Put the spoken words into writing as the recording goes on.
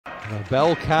A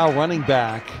bell cow running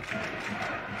back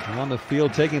on the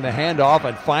field, taking the handoff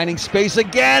and finding space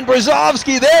again.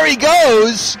 Brzozowski, there he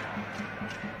goes.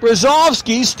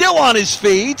 Brzozowski still on his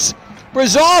feet.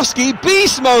 Brzozowski,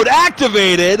 beast mode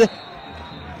activated.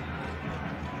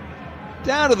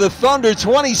 Down to the Thunder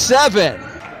 27.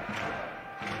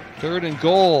 3rd and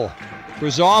goal.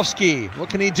 Brzozowski, what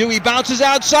can he do? He bounces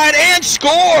outside and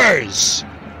scores!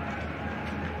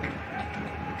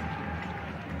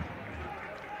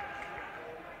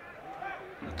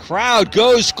 Crowd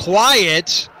goes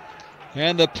quiet,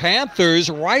 and the Panthers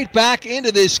right back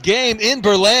into this game in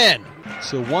Berlin.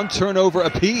 So 1 turnover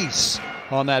apiece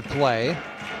on that play.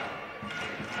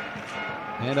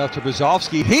 And up to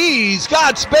Brzozowski. He's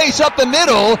got space up the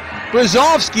middle.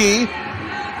 Brzozowski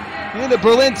into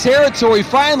Berlin territory,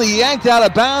 finally yanked out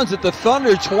of bounds at the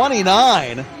Thunder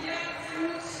 29.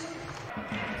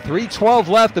 3:12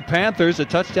 left. The Panthers a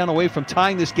touchdown away from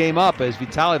tying this game up as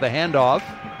Vitali the handoff.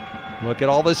 Look at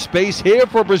all the space here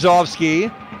for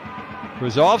Brzozowski.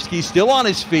 Brzozowski still on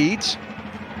his feet.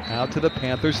 Out to the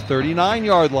Panthers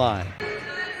 39-yard line.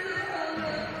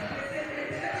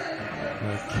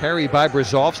 A carry by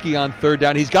Brzozowski on 3rd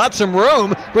down. He's got some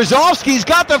room. Brzozowski's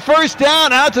got the 1st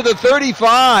down out to the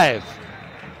 35.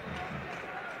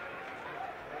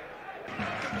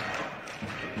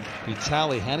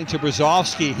 Vitali handing to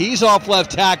Brzozowski. He's off left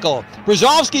tackle.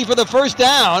 Brzozowski for the 1st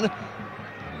down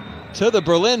to the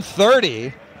Berlin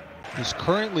 30. There's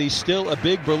currently still a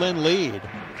big Berlin lead.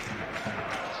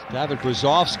 Dawid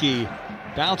Brzozowski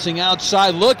bouncing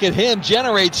outside. Look at him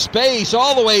generate space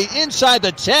all the way inside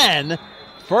the 10.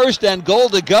 1st and goal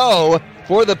to go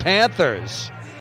for the Panthers.